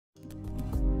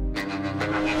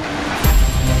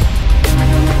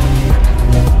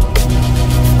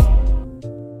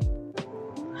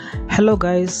Hello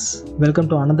guys, welcome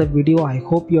to another video. I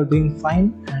hope you're doing fine,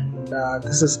 and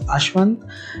this is Ashwant,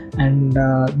 and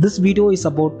this video is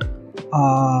about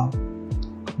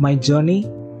my journey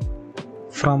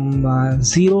from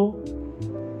zero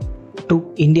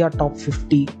to India top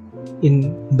 50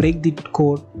 in Break the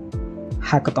Code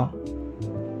hackathon.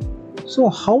 So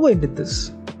how I did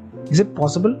this? Is it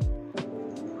possible?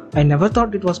 I never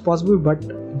thought it was possible, but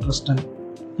it was done.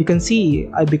 You can see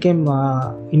I became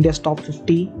India's top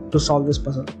 50 to solve this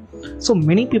puzzle. So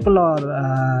many people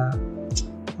are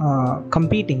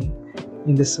competing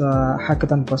in this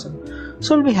hackathon puzzle.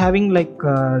 So we'll be having like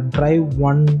drive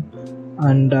 1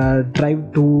 and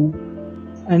drive 2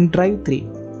 and drive 3,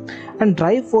 and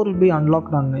drive 4 will be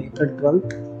unlocked on April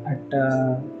 12th at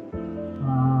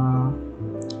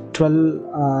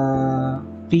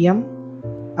 12 PM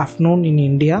afternoon in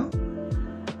India.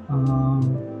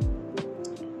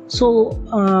 So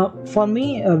for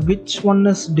me, which one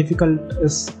is difficult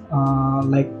is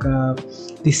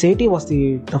the SAT was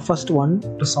the toughest one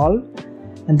to solve,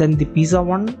 and then the pizza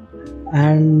one,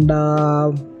 and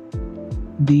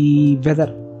the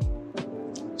weather.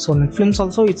 So Netflix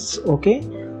also, it's okay.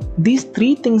 These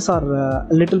three things are a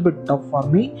little bit tough for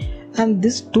me, and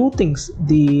these two things,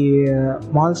 the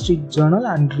Wall Street Journal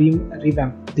and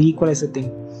Revamp, the equalizer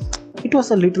thing, it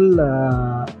was a little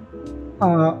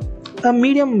a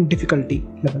medium difficulty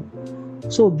level.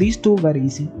 So these two were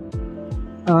easy.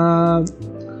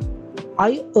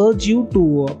 I urge you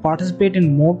to participate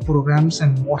in more programs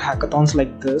and more hackathons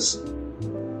like this,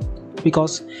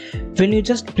 because when you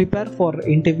just prepare for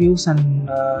interviews and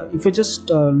if you're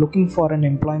just looking for an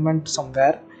employment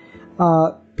somewhere,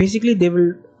 basically they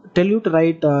will tell you to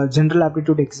write general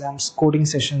aptitude exams, coding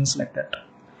sessions like that.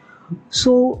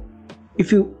 So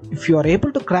if you are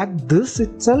able to crack this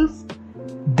itself,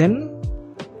 then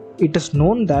it is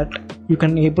known that you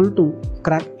can able to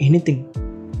crack anything.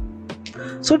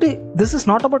 So this is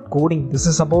not about coding, this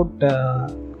is about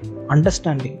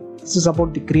understanding. This is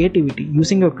about the creativity,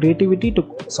 using your creativity to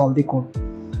solve the code.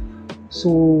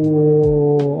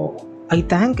 So I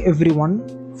thank everyone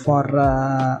for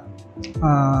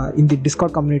in the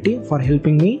Discord community for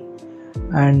helping me,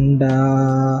 and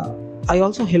I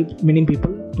also help many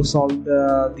people to solve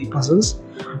the puzzles,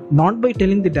 not by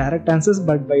telling the direct answers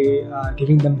but by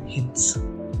giving them hints.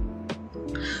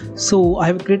 So I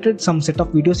have created some set of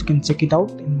videos. You can check it out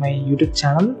in my YouTube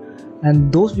channel,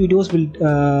 and those videos will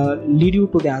lead you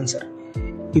to the answer.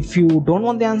 If you don't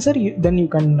want the answer, then you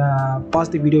can pause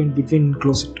the video in between and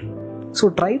close it. So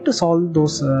try to solve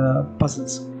those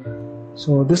puzzles.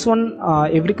 So this one,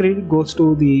 every credit goes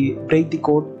to the Break the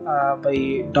Code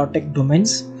by .tech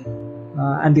domains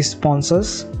and the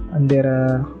sponsors, and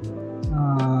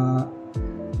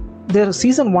their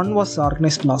season 1 was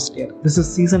organized last year. This is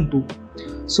season 2.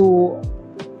 So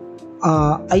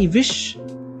I wish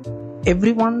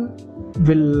everyone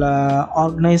will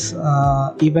organize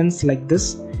events like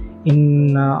this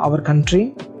in our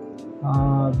country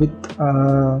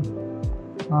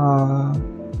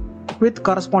with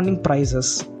corresponding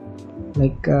prizes.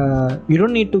 Like you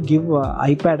don't need to give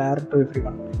iPad Air to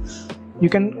everyone. You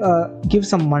can give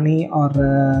some money, or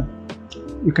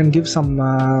you can give some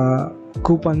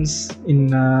coupons in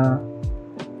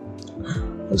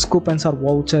coupons or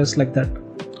vouchers like that.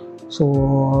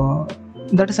 So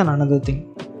that is another thing.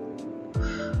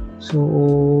 So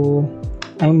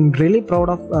I'm really proud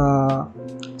of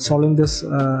solving this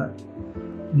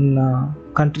in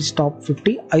country's top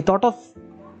 50. I thought of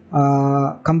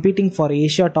competing for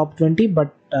Asia top 20,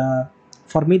 but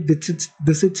for me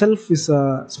this itself is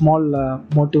a small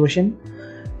motivation.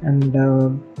 And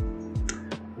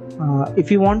if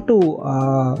you want to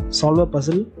solve a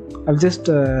puzzle, I'll just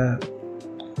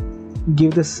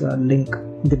give this link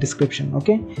in the description.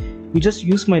 Okay, you just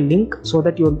use my link so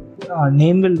that your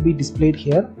name will be displayed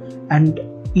here, and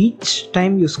each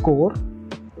time you score,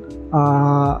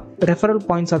 referral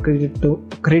points are credited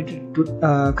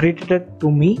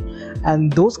to me,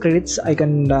 and those credits I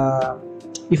can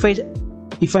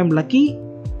if I'm lucky,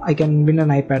 I can win an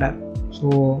iPad Air.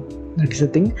 So that is the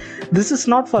thing. This is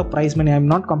not for prize money. I'm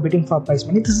not competing for prize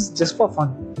money. This is just for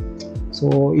fun.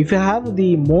 So if you have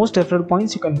the most referral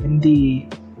points, you can win the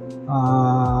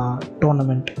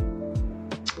tournament.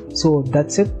 So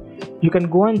that's it. You can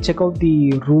go and check out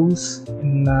the rules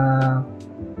in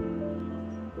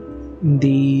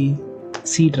the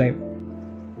C drive.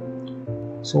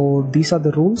 So these are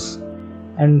the rules,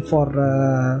 and for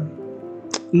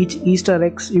each Easter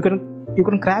eggs, you can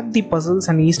crack the puzzles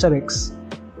and Easter eggs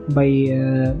by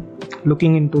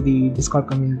looking into the Discord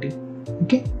community.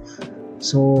 Okay,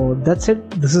 so that's it.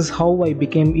 This is how I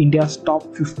became India's top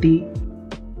 50